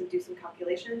polymorphisms and do some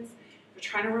calculations. We're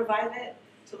trying to revive it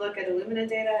to look at Illumina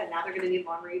data, and now they're going to need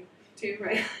long read too,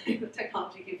 right? The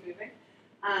technology keeps moving.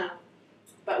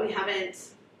 But we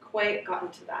haven't quite gotten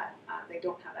to that. They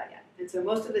don't have that yet. And so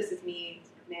most of this is me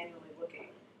manually looking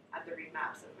at the read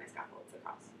maps of my scaffolds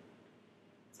across.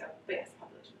 So, but yes,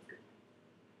 population is good.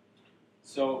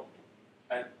 So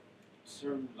at a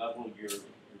certain level, you're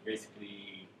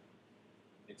basically,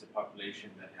 it's a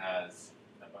population that has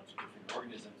a bunch of different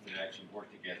organisms that actually work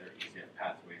together because they have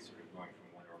pathways sort of going from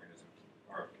one organism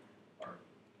or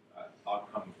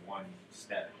outcome of one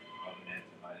step of an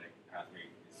enzymatic pathway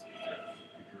is a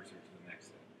precursor to the next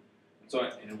step. And so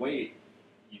in a way,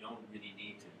 you don't really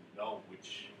need to know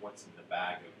what's in the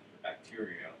bag of the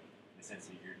bacteria in the sense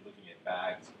that you're looking at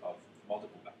bags of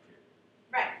multiple bacteria.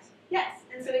 Right. Yes.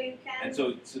 And so you can. And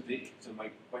so my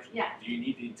question: yeah. Do you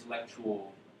need the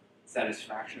intellectual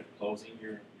satisfaction of closing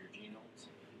your genomes?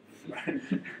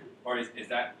 Or is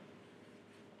that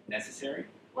necessary?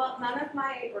 Well, none of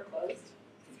my were closed.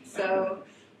 So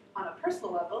on a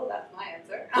personal level, that's my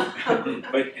answer.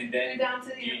 But and then You're down to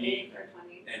the you 8 or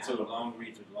 20. and so the long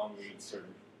reads sort of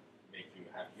make you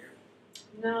happier.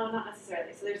 No, not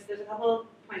necessarily. So there's a couple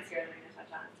points here that I'm going to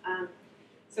touch on.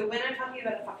 So when I'm talking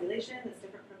about a population that's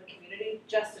different from a community,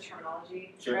 just a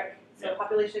terminology trick. So Yeah. a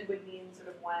population would mean sort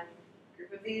of one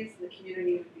group of these. The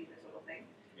community would be this little thing.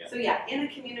 Yeah. So yeah, in a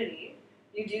community,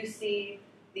 you do see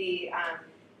the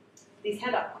these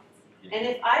handout points. Yeah. And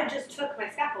if I just took my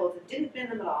scaffolds and didn't bin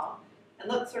them at all, and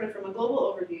looked sort of from a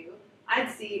global overview, I'd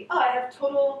see, oh, I have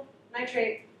total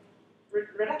nitrate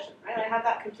reduction, right? I have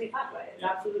that complete pathway. It's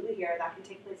absolutely here. That can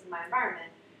take place in my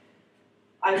environment.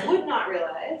 I would not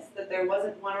realize that there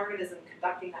wasn't one organism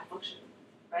conducting that function,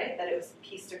 right? That it was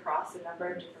pieced across a number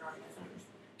of different organisms.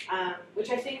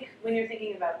 Which I think when you're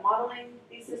thinking about modeling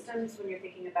these systems, when you're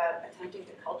thinking about attempting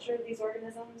to culture these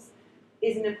organisms,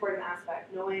 is an important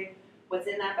aspect, knowing what's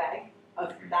in that bag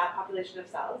of that population of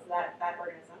cells, that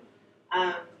organism.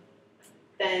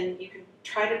 Then you can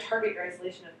try to target your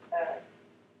isolation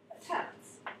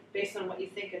attempts based on what you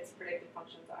think its predicted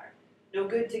functions are. No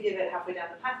good to give it halfway down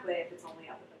the pathway if it's only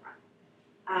up at the front.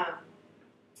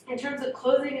 In terms of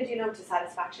closing a genome to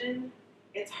satisfaction,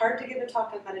 it's hard to give a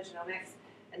talk on metagenomics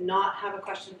and not have a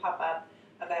question pop up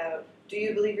about, do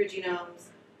you believe your genomes?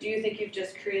 Do you think you've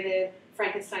just created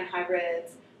Frankenstein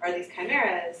hybrids? Are these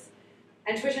chimeras?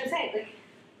 And to which I'm saying, like,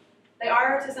 they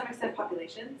are to some extent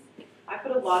populations. I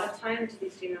put a lot of time into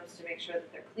these genomes to make sure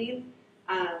that they're clean,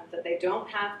 that they don't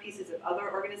have pieces of other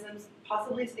organisms,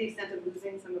 possibly to the extent of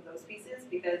losing some of those pieces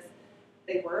because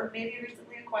they were maybe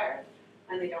recently acquired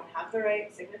and they don't have the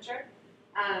right signature.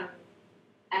 And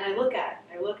I look at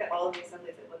all of the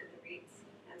assemblies, I look at the reads,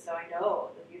 and so I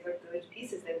know that these are good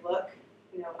pieces. They look,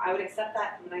 I would accept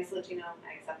that from an isolate genome,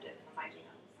 I accept it from my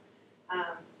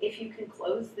genomes. If you can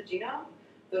close the genome,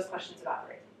 those questions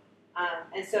evaporate.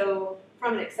 And so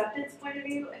from an acceptance point of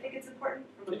view, I think it's important.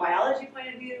 From a biology point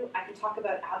of view, I can talk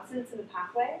about absence in the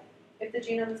pathway if the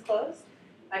genome is closed.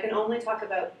 I can only talk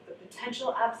about the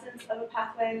potential absence of a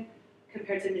pathway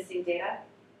compared to missing data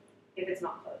if it's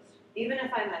not closed. Even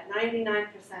if I'm at 99%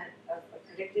 of a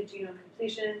predicted genome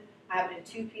completion, I have it in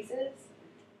 2 pieces,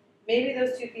 maybe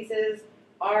those 2 pieces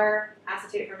are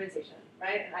acetate fermentation,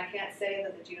 right? And I can't say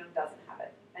that the genome doesn't have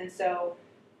it. And so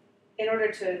in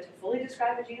order to fully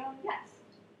describe a genome, yes.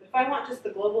 But if I want just the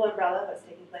global umbrella that's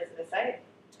taking place at a site,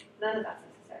 none of that's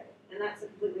necessary. And that's a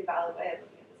completely valid way of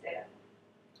looking at this data.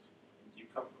 Do you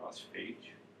come across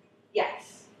phage?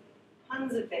 Yes,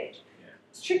 tons of phage. Yeah.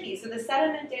 It's tricky. So the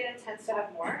sediment data tends to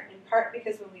have more, in part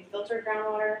because when we filter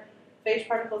groundwater, phage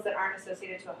particles that aren't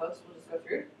associated to a host will just go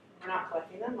through. We're not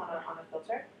collecting them on a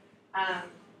filter. They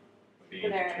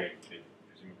presumably integrate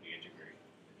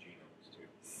the genomes too.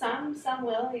 Some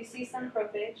will. You see some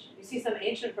prophage. You see some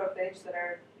ancient prophage that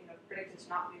are predicted to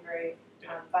not be very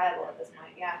viable at this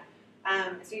point. Yeah.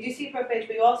 So you do see prophage,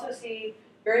 but you also see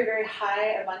very, very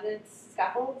high abundance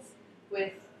scaffolds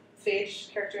with phage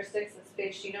characteristics, as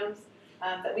phage genomes,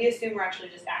 that we assume were actually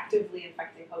just actively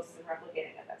infecting hosts and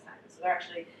replicating at that time. So they're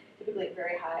actually typically at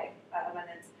very high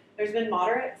abundance. There's been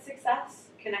moderate success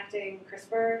connecting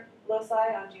CRISPR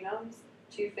loci on genomes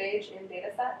to phage in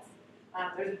data sets.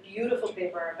 There's a beautiful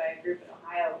paper by a group in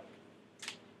Ohio,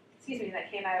 that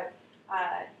came out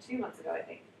 2 months ago, I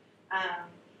think.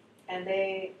 And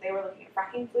they were looking at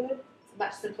fracking fluid. It's a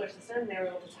much simpler system. They were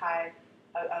able to tie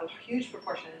a huge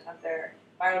proportion of their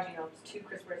viral genomes to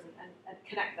CRISPRs and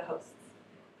connect the hosts.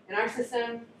 In our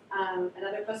system,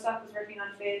 another postdoc was working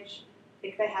on phage. I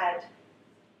think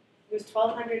it was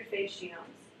 1,200 phage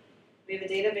genomes. We have a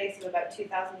database of about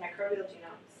 2,000 microbial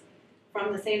genomes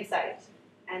from the same site,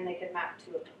 and they could map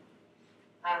 2 of them.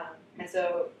 And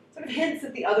so sort of hints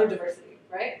at the other diversity,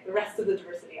 right? The rest of the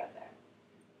diversity out there.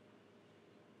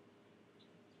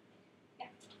 Yeah.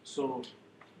 So,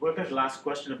 what about the last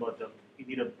question about you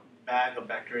need a bag of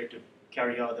bacteria to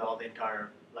carry out all the entire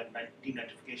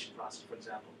denitrification process, for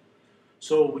example.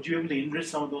 So, would you be able to enrich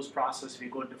some of those processes if you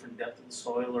go to different depth of the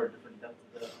soil or different depth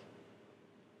of the...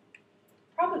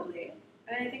 Probably.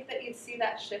 And I think that you'd see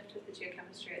that shift with the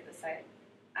geochemistry at the site.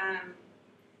 I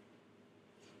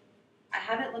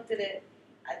haven't looked at it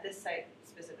at this site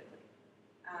specifically,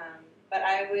 but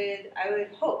I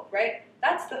would hope, right?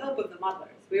 That's the hope of the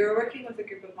modelers. We were working with a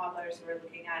group of modelers who were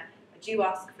looking at a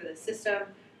GWASC for the system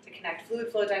to connect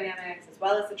fluid flow dynamics as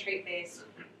well as the trait-based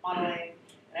modeling.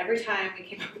 And every time we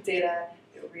came up with data,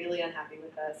 they were really unhappy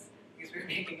with us because we were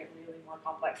making it really more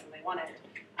complex than they wanted.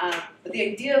 But the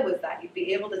idea was that you'd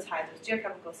be able to tie those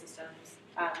geochemical systems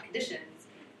conditions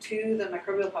to the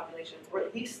microbial populations, or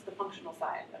at least the functional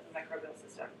side of the microbial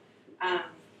system.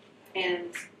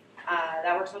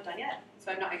 That work's not done yet,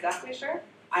 so I'm not exactly sure.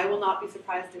 I will not be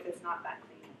surprised if it's not that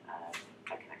clean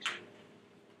a connection.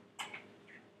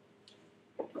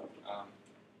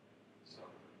 So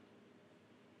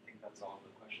I think that's all the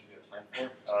questions we have time for.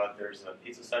 There's a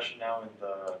pizza session now in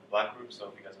the black group, so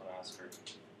if you guys want to ask her.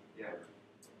 Yeah.